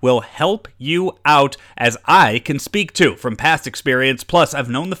Body will help you out, as I can speak to from past experience. Plus,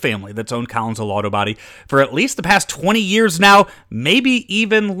 I've known the family that's owned Collinsville Auto Body for at least the past 20 years now, maybe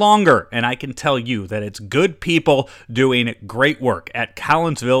even longer. And I can tell you that it's good people doing great work at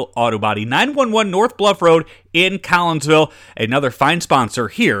Collinsville Auto Body, 911 North Bluff Road in Collinsville. Another fine sponsor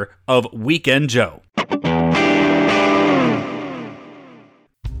here of Weekend Joe.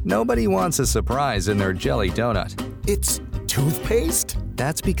 Nobody wants a surprise in their jelly donut. It's toothpaste?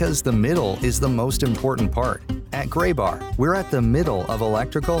 That's because the middle is the most important part. At Graybar, we're at the middle of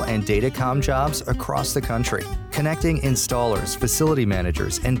electrical and datacom jobs across the country, connecting installers, facility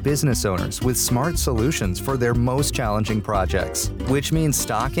managers, and business owners with smart solutions for their most challenging projects, which means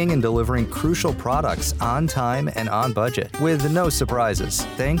stocking and delivering crucial products on time and on budget with no surprises,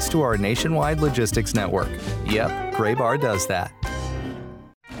 thanks to our nationwide logistics network. Yep, Graybar does that.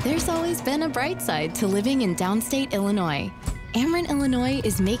 There's always been a bright side to living in downstate Illinois. Ameren, Illinois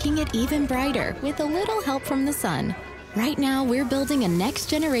is making it even brighter with a little help from the sun. Right now, we're building a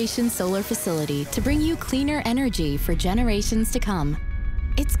next-generation solar facility to bring you cleaner energy for generations to come.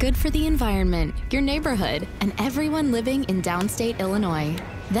 It's good for the environment, your neighborhood, and everyone living in downstate Illinois.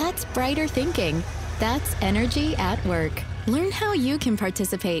 That's brighter thinking. That's energy at work. Learn how you can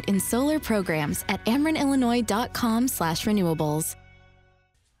participate in solar programs at amerenillinois.com/renewables.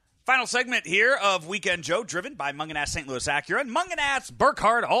 Final segment here of Weekend Joe, driven by Mungenast St. Louis Acura and Mungenast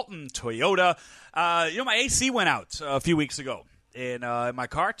Burkard, Alton Toyota. My AC went out a few weeks ago in my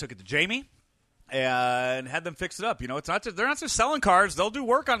car. Took it to Jamie and had them fix it up. It's not just, they're not just selling cars; they'll do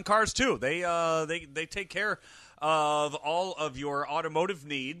work on cars too. They take care of all of your automotive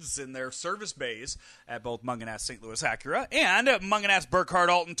needs in their service bays at both Mungenast St. Louis Acura and Mungenast Burkard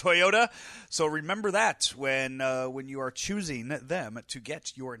Alton Toyota. So remember that when you are choosing them to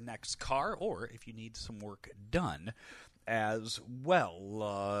get your next car, or if you need some work done as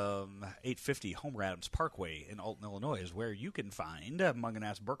well. 850 Homer Adams Parkway in Alton, Illinois is where you can find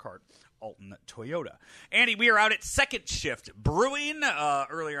Mungenast Burkard Alton Toyota. Andy, we are out at Second Shift Brewing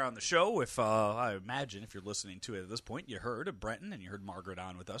earlier on the show. If I imagine if you're listening to it at this point, you heard Brenton and you heard Margaret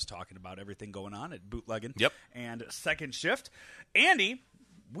on with us talking about everything going on at Bootlegging and Second Shift. Andy,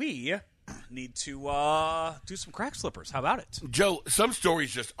 we need to do some crack slippers. How about it? Joe, some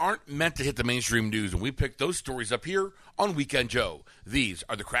stories just aren't meant to hit the mainstream news, and we picked those stories up here on Weekend Joe. These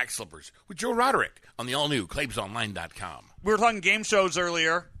are the crack slippers with Joe Roderick on the all-new ClaibsOnline.com. We were talking game shows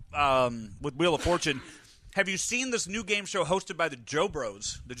earlier with Wheel of Fortune. Have you seen this new game show hosted by the Joe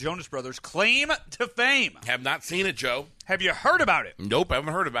Bros, the Jonas Brothers, Claim to Fame? Have not seen it, Joe. Have you heard about it? Nope, I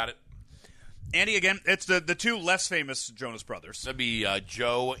haven't heard about it. Andy, again, it's the two less famous Jonas Brothers. That'd be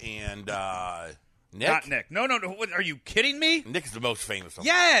Joe and Nick? Not Nick. No. What, are you kidding me? Nick is the most famous of them.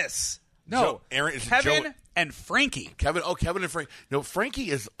 Yes. No. Joe, Aaron, is Kevin Joe, and Frankie. Kevin and Frankie. No, Frankie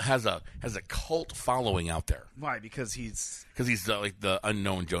has a cult following out there. Why? Because he's like the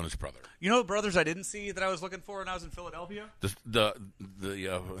unknown Jonas brother. You know the brothers I didn't see that I was looking for when I was in Philadelphia?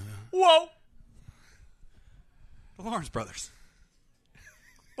 Whoa! The Lawrence brothers.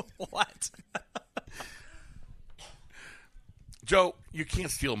 What? Joe, you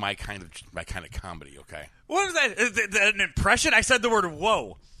can't steal my kind of comedy, okay? What was that? Is that an impression? I said the word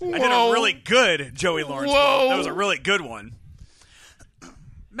 "whoa." I did a really good Joey Lawrence. Whoa. That was a really good one.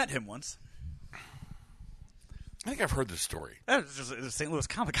 Met him once. I think I've heard this story. It was just at St. Louis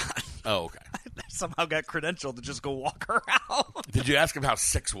Comic-Con. Oh, okay. I somehow got credentialed to just go walk around. Did you ask him how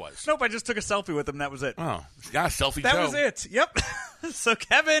 6 was? Nope, I just took a selfie with him. That was it. Oh, yeah, selfie That Joe. was it. Yep. So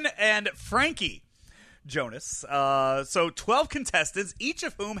Kevin and Frankie Jonas. So 12 contestants, each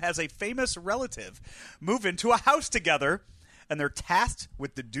of whom has a famous relative, move into a house together, and they're tasked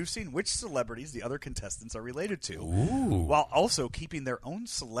with deducing which celebrities the other contestants are related to, while also keeping their own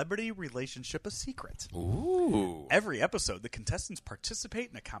celebrity relationship a secret. Ooh. Every episode, the contestants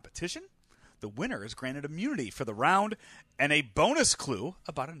participate in a competition. The winner is granted immunity for the round and a bonus clue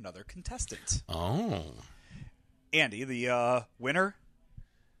about another contestant. Oh. Andy, the winner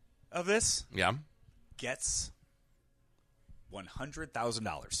of this, gets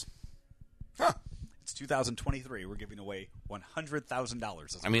 $100,000. Huh. It's 2023. We're giving away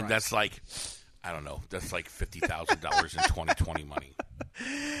 $100,000. I mean, that's like, I don't know, that's like $50,000 in 2020 money.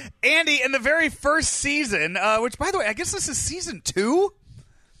 Andy, in the very first season, which, by the way, I guess this is season 2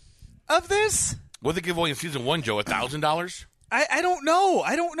 of this? What did they give away in season 1, Joe? $1,000? I don't know.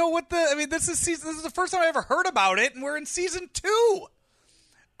 I don't know what this is the first time I ever heard about it, and we're in season 2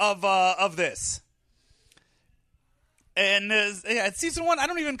 of this. And season 1, I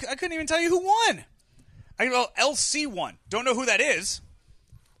couldn't even tell you who won. LC won. Don't know who that is.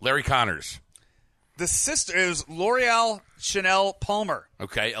 Larry Connors. The sister is L'Oreal Chanel Palmer.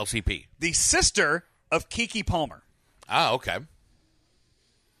 Okay, LCP. The sister of Keke Palmer. Ah, okay.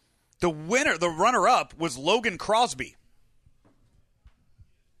 The runner-up was Logan Crosby.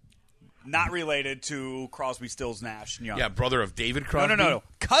 Not related to Crosby, Stills, Nash, and Young. Yeah, brother of David Crosby? No.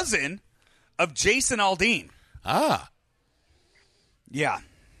 Cousin of Jason Aldean. Ah. Yeah.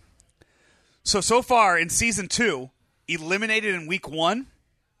 So far in season 2, eliminated in week 1,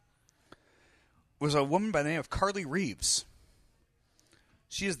 was a woman by the name of Carly Reeves.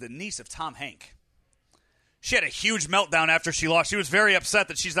 She is the niece of Tom Hank. She had a huge meltdown after she lost. She was very upset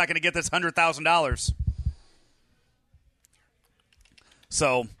that she's not going to get this $100,000.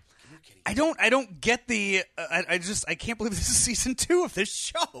 So I don't get the I can't believe this is season 2 of this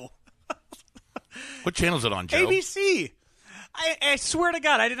show. What channel is it on, Joe? ABC. I swear to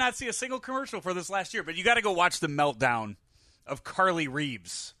God, I did not see a single commercial for this last year, but you got to go watch the meltdown of Carly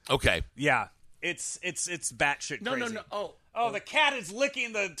Reeves. Okay. Yeah. It's batshit crazy. No. Oh, the cat is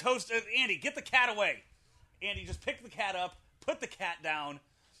licking the toast. Andy, get the cat away. Andy, just pick the cat up, put the cat down,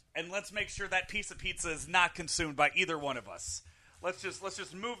 and let's make sure that piece of pizza is not consumed by either one of us. Let's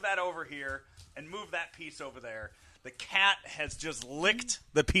just move that over here and move that piece over there. The cat has just licked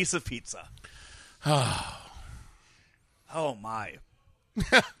the piece of pizza. Oh my.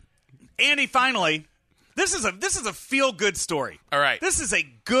 Andy, finally, this is a feel good story. All right. This is a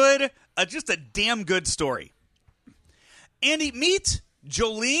good, just a damn good story. Andy, meet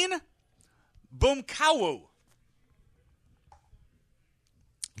Jolene Bumkawu.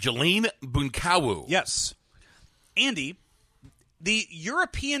 Jolene Bunkawu. Yes. Andy, the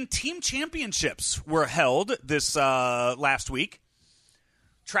European Team Championships were held this last week.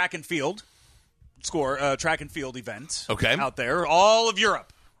 Track and field event. Okay. Out there. All of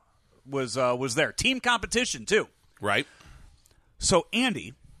Europe was there. Team competition, too. Right. So,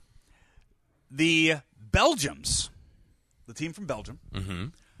 Andy, the Belgians, the team from Belgium,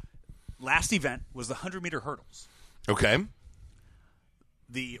 last event was the 100-meter hurdles. Okay.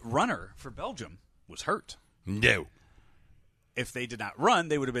 The runner for Belgium was hurt. No. If they did not run,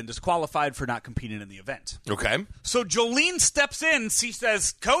 they would have been disqualified for not competing in the event. Okay. So Jolene steps in. She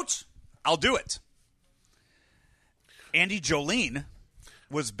says, Coach, I'll do it. Andy, Jolene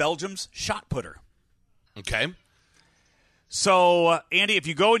was Belgium's shot putter. Okay. So, Andy, if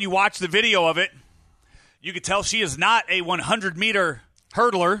you go and you watch the video of it, you could tell she is not a 100-meter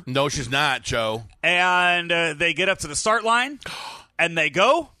hurdler. No, she's not, Joe. And they get up to the start line, and they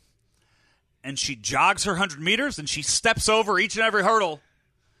go, and she jogs her 100 meters, and she steps over each and every hurdle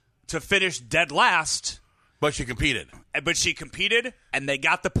to finish dead last. But she competed. And they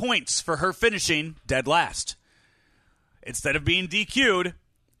got the points for her finishing dead last. Instead of being DQ'd,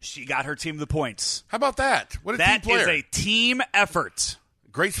 she got her team the points. How about that? What a team That player. is a team effort.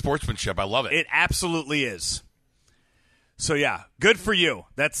 Great sportsmanship. I love it. It absolutely is. So, yeah, good for you.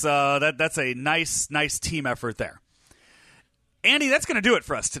 That's a nice team effort there. Andy, that's going to do it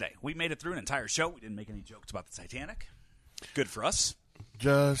for us today. We made it through an entire show. We didn't make any jokes about the Titanic. Good for us.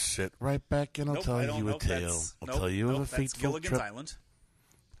 Just sit right back and I'll Nope, tell I don't you a know. tale. I'll tell you of a That's fateful Gilligan's trip. Island.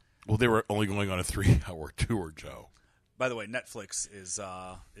 Well, they were only going on a 3-hour tour, Joe. By the way, Netflix is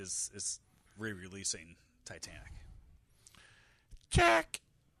re-releasing Titanic. Jack.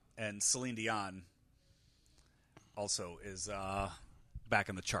 And Celine Dion also is back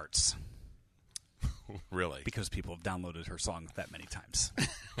in the charts. Really? Because people have downloaded her song that many times.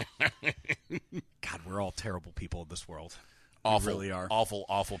 God, we're all terrible people in this world. Awful, we really are.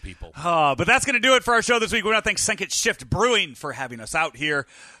 Awful people. But that's going to do it for our show this week. We want to thank Second Shift Brewing for having us out here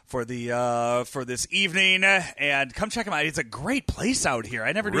for for this evening. And come check them out. It's a great place out here.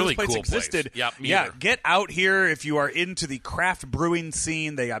 I never knew Really this place cool existed. place. Yep, me yeah, either. get out here if you are into the craft brewing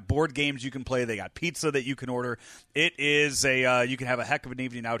scene. They got board games you can play. They got pizza that you can order. It is you can have a heck of an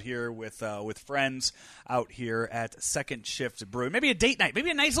evening out here with friends out here at Second Shift Brewing. Maybe a date night. Maybe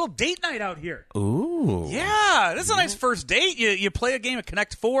a nice little date night out here. Ooh. Yeah, this is a nice first date. You play a game of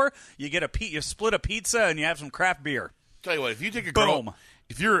Connect Four. You get you split a pizza and you have some craft beer. Tell you what, if you take a girl, Boom.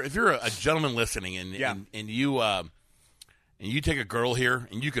 if you're a gentleman listening and you take a girl here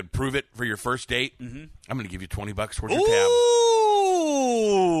and you could prove it for your first date, I'm going to give you $20 towards your tab.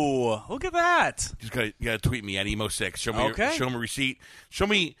 Ooh, look at that. You gotta tweet me at emo6. Show me Okay. show me a receipt. Show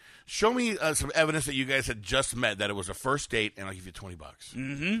me some evidence that you guys had just met, that it was a first date, and I'll give you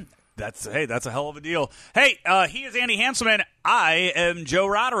 $20. That's a hell of a deal. Hey, he is Andy Hanselman. I am Joe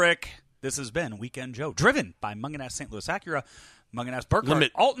Roderick. This has been Weekend Joe, driven by Mungenast St. Louis Acura, Mungenast Burkard,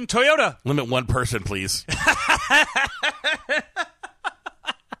 Alton Toyota. Limit one person, please.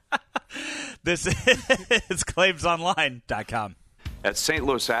 This is ClaimsOnline.com. At St.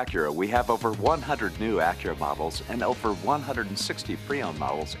 Louis Acura, we have over 100 new Acura models and over 160 pre-owned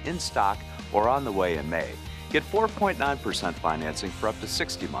models in stock or on the way in May. Get 4.9% financing for up to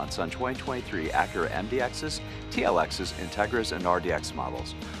 60 months on 2023 Acura MDXs, TLXs, Integras, and RDX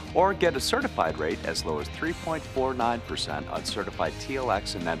models. Or get a certified rate as low as 3.49% on certified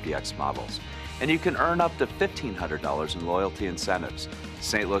TLX and MDX models. And you can earn up to $1,500 in loyalty incentives.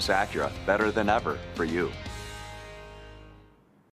 St. Louis Acura, better than ever for you.